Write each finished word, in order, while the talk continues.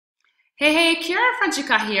Hey, Chiara,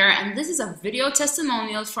 Francica here, and this is a video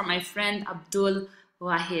testimonial for my friend Abdul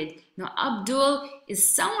Waheed. Abdul is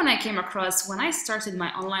someone I came across when I started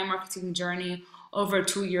my online marketing journey over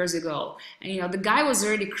 2 years ago. And the guy was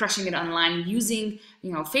already crushing it online using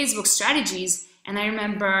Facebook strategies. And I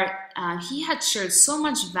remember he had shared so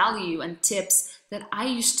much value and tips that I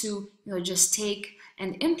used to just take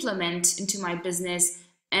and implement into my business.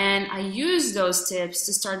 And I used those tips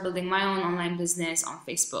to start building my own online business on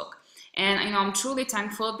Facebook. And I'm truly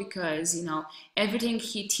thankful because everything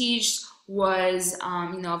he teached was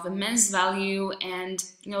of immense value, and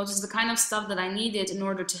just the kind of stuff that I needed in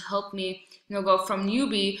order to help me go from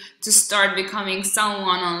newbie to start becoming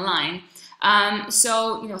someone online.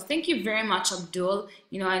 So thank you very much, Abdul.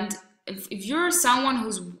 And if you're someone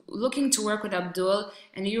who's looking to work with Abdul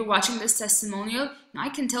and you're watching this testimonial, I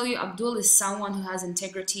can tell you Abdul is someone who has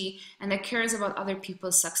integrity and that cares about other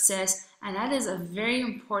people's success, and that is a very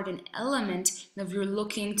important element if you're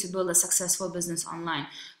looking to build a successful business online.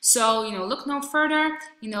 So look no further.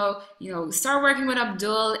 Start working with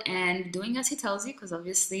Abdul and doing as he tells you, because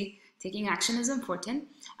obviously taking action is important.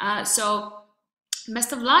 So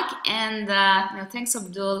best of luck, and thanks,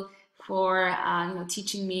 Abdul, for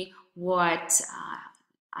teaching me what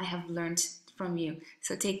I have learned from you.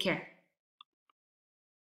 So take care.